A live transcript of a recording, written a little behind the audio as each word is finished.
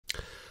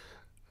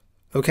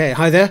Okay,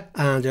 hi there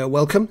and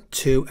welcome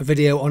to a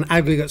video on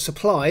aggregate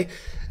supply,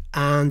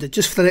 and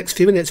just for the next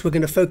few minutes we're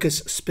going to focus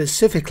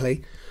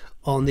specifically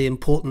on the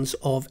importance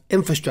of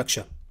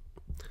infrastructure.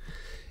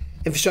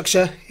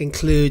 Infrastructure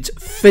includes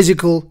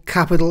physical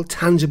capital,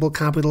 tangible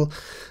capital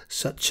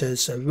such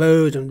as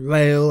road and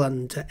rail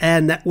and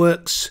air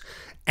networks,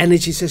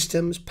 energy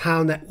systems,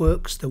 power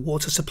networks, the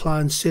water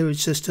supply and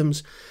sewage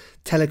systems,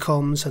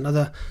 telecoms and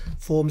other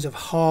forms of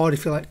hard,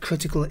 if you like,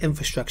 critical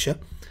infrastructure.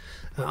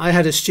 I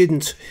had a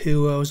student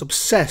who was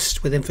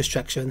obsessed with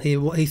infrastructure, and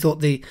he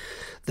thought the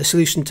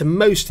solution to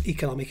most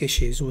economic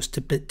issues was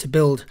to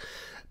build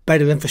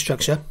better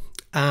infrastructure,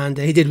 and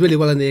he did really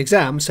well in the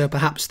exam. So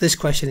perhaps this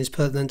question is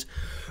pertinent: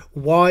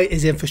 why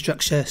is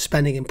infrastructure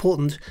spending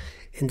important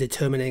in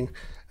determining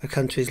a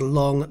country's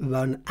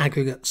long-run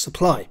aggregate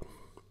supply?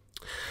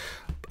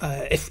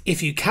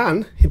 If you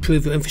can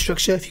improve your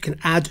infrastructure, if you can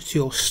add to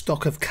your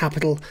stock of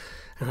capital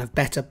and have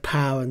better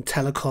power and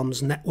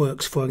telecoms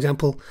networks, for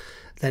example,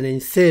 then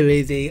in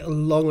theory the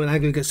long-run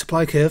aggregate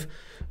supply curve,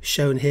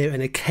 shown here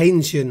in a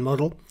Keynesian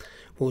model,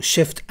 will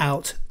shift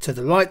out to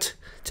the right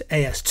to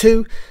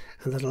AS2,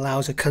 and that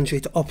allows a country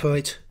to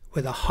operate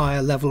with a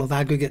higher level of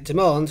aggregate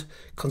demand,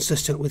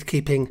 consistent with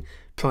keeping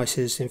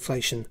prices,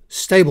 inflation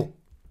stable.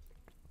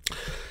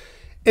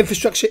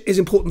 Infrastructure is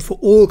important for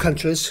all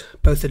countries,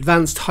 both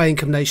advanced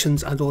high-income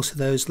nations and also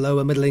those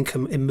lower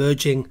middle-income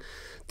emerging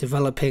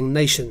developing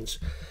nations.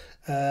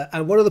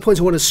 And one of the points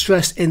I want to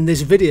stress in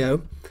this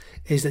video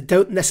is that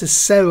don't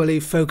necessarily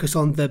focus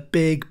on the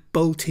big,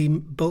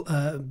 bulky,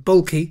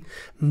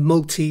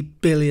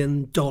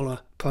 multi-billion-dollar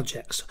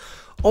projects.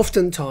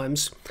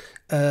 Oftentimes,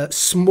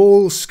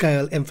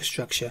 small-scale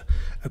infrastructure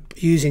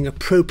using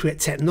appropriate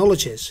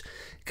technologies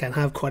can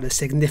have quite a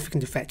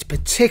significant effect,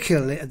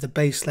 particularly at the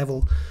base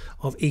level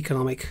of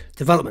economic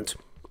development.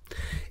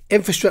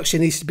 Infrastructure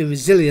needs to be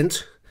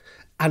resilient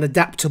and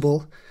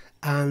adaptable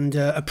and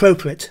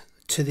appropriate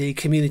to the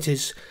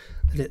communities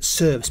that it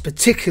serves,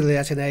 particularly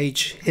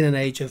in an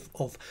age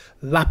of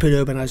rapid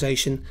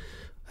urbanization,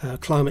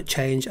 climate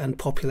change and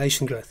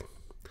population growth.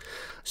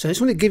 So I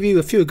just want to give you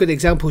a few good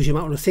examples you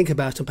might want to think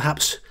about and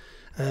perhaps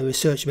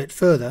research a bit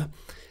further.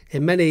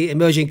 In many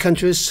emerging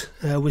countries,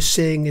 we're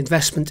seeing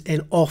investment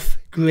in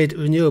off-grid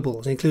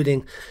renewables,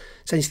 including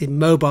essentially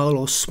mobile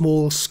or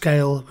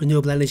small-scale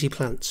renewable energy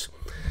plants.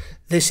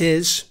 This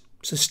is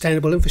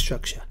sustainable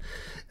infrastructure.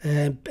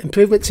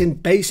 Improvements in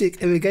basic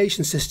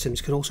irrigation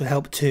systems can also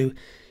help to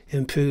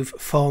improve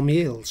farm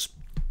yields.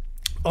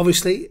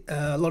 Obviously,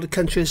 a lot of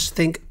countries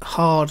think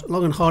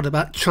long and hard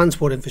about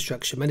transport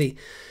infrastructure. Many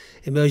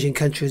emerging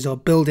countries are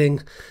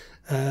building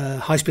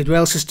high-speed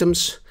rail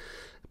systems,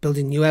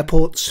 building new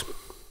airports.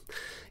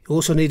 You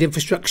also need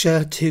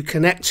infrastructure to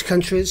connect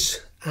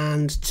countries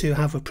and to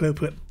have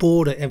appropriate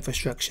border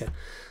infrastructure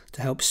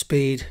to help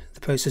speed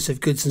the process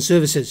of goods and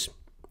services.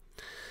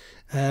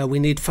 We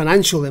need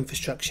financial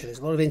infrastructure. There's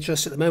a lot of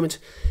interest at the moment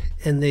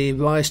in the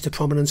rise to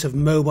prominence of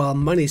mobile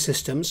money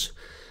systems,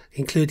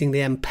 including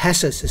the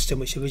M-Pesa system,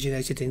 which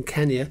originated in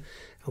Kenya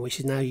and which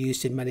is now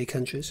used in many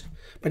countries.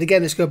 But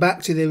again, let's go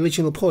back to the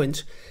original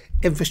point.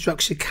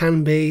 Infrastructure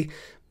can be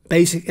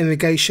basic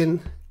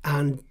irrigation,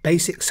 and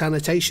basic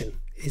sanitation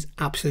is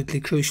absolutely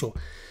crucial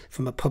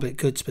from a public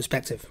goods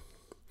perspective.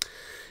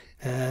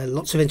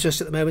 Lots of interest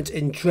at the moment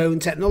in drone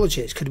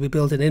technologies. Could we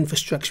build an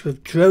infrastructure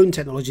of drone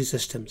technology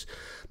systems,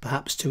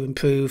 perhaps to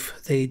improve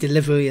the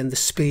delivery and the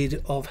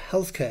speed of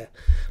healthcare,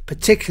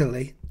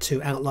 particularly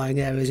to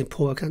outlying areas in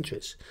poorer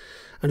countries?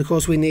 And of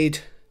course, we need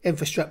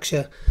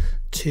infrastructure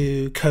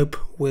to cope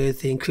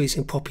with the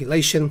increasing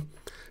population.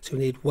 So we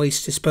need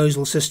waste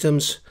disposal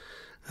systems.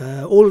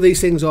 All of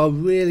these things are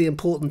really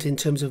important in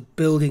terms of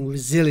building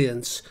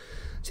resilience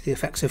to the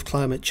effects of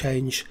climate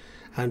change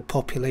and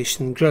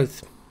population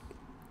growth.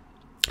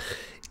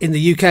 In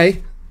the UK,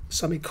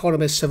 some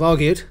economists have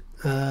argued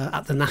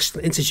at the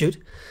National Institute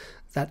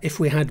that if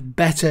we had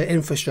better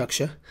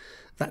infrastructure,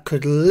 that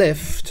could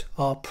lift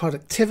our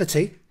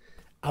productivity,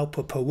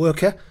 output per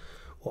worker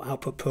or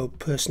output per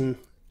person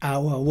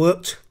hour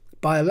worked,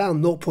 by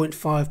around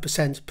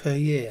 0.5% per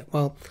year.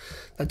 Well,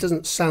 that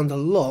doesn't sound a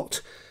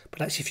lot,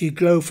 but actually if you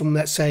grow from,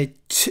 let's say,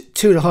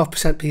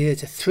 2.5% per year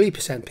to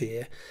 3% per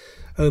year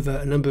over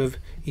a number of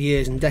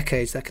years and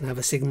decades, that can have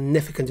a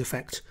significant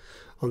effect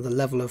on the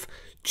level of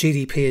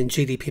GDP and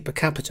GDP per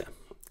capita.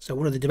 So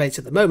one of the debates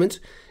at the moment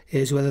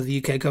is whether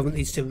the UK government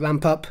needs to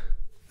ramp up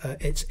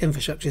its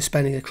infrastructure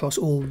spending across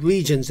all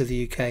regions of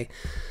the UK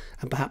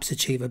and perhaps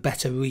achieve a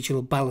better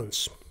regional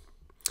balance.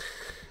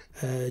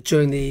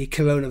 During the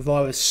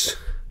coronavirus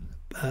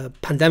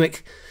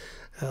pandemic,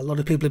 a lot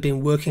of people have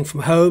been working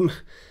from home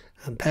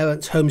and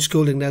parents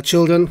homeschooling their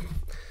children.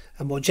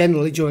 And more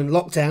generally, during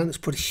lockdown, it's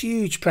put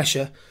huge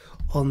pressure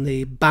on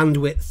the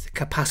bandwidth,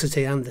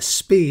 capacity and the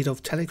speed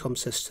of telecom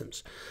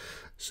systems.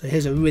 So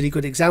here's a really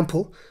good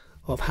example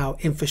of how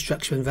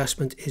infrastructure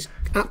investment is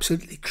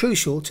absolutely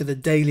crucial to the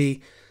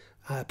daily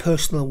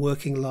personal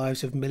working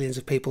lives of millions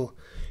of people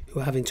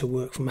who are having to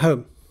work from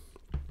home.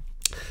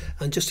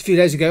 And just a few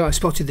days ago, I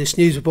spotted this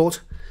news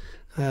report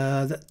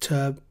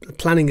that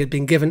planning had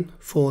been given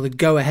for the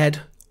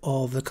go-ahead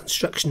of the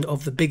construction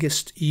of the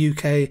biggest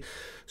UK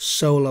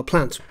solar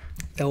plant.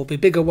 There will be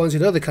bigger ones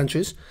in other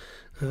countries,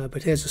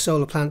 but here's a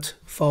solar plant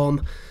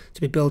farm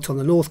to be built on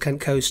the North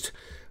Kent coast,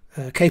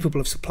 capable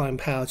of supplying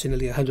power to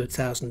nearly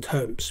 100,000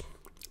 homes.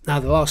 Now,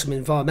 there are some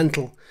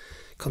environmental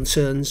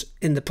concerns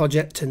in the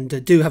project,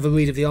 and do have a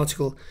read of the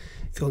article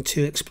if you want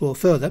to explore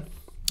further.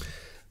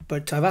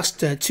 But I've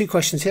asked 2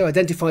 questions here: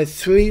 identify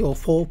 3 or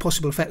 4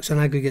 possible effects on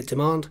aggregate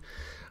demand,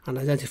 and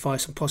identify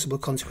some possible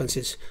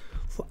consequences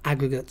for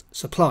aggregate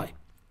supply.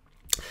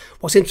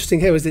 What's interesting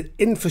here is that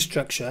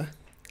infrastructure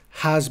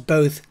has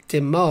both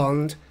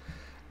demand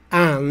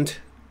and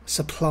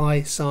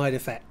supply side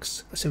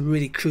effects. That's a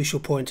really crucial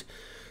point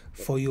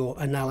for your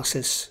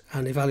analysis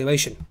and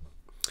evaluation.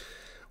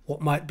 What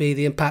might be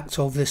the impact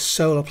of this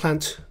solar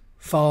plant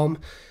farm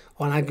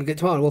on aggregate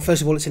demand? Well,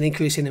 first of all, it's an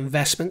increase in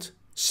investment,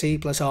 C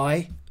plus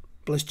I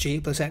plus G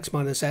plus X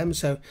minus M,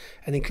 so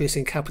an increase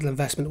in capital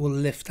investment will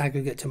lift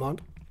aggregate demand.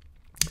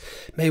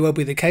 May well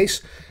be the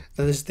case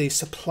that as the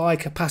supply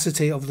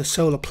capacity of the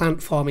solar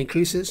plant farm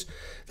increases,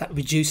 that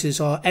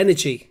reduces our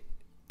energy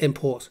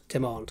import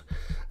demand.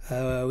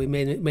 We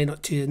may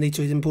not need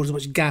to import as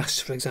much gas,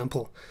 for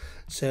example.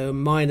 So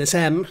minus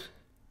M,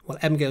 well,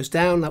 M goes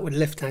down, that would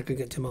lift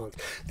aggregate demand.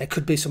 There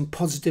could be some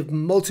positive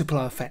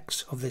multiplier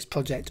effects of this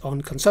project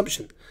on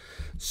consumption.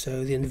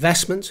 So the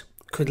investment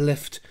could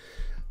lift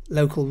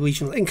local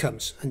regional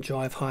incomes and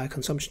drive higher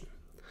consumption.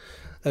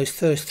 Those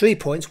first 3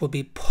 points will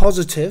be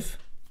positive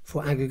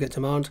for aggregate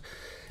demand.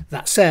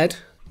 That said,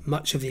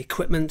 much of the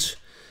equipment,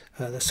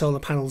 the solar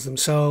panels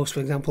themselves, for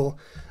example,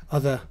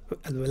 other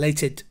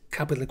related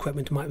capital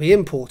equipment might be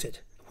imported,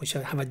 which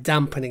have a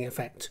dampening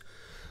effect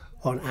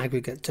on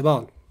aggregate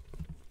demand.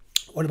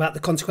 What about the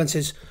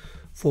consequences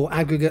for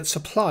aggregate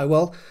supply?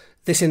 Well,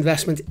 this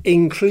investment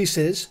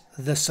increases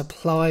the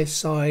supply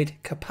side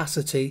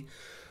capacity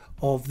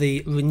of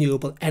the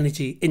renewable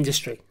energy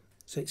industry.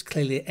 So it's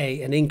clearly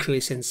an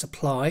increase in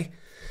supply.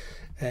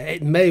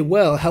 It may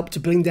well help to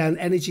bring down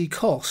energy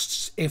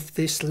costs if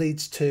this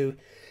leads to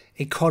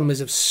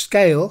economies of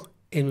scale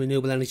in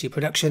renewable energy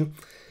production.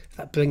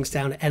 That brings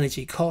down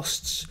energy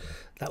costs.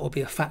 That will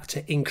be a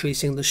factor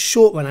increasing the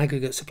short-run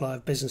aggregate supply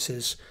of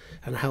businesses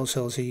and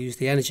households who use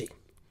the energy.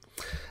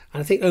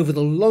 And I think over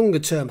the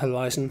longer-term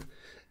horizon,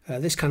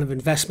 this kind of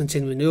investment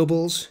in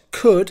renewables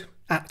could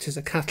act as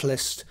a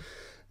catalyst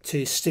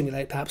to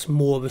stimulate perhaps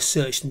more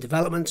research and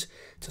development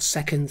to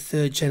 2nd,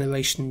 3rd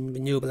generation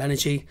renewable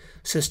energy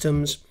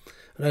systems,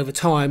 and over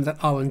time that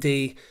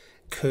R&D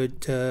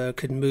could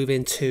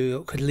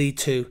lead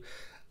to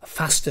a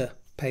faster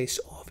pace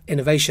of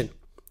innovation.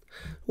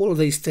 All of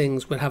these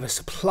things will have a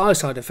supply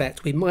side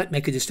effect. We might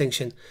make a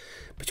distinction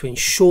between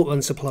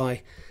short-run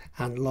supply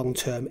and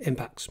long-term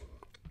impacts.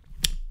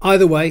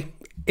 Either way,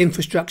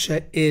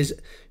 infrastructure is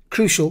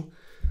crucial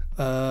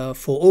for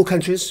all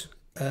countries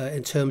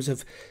in terms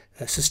of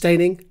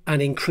sustaining and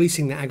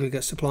increasing the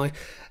aggregate supply,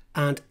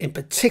 and in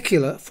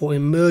particular for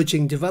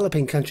emerging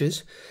developing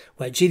countries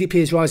where GDP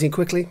is rising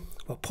quickly,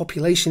 where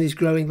population is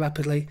growing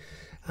rapidly,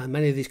 and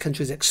many of these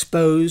countries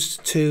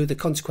exposed to the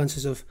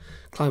consequences of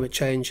climate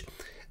change.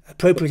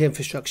 Appropriate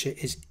infrastructure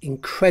is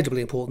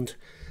incredibly important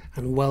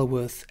and well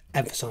worth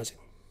emphasising.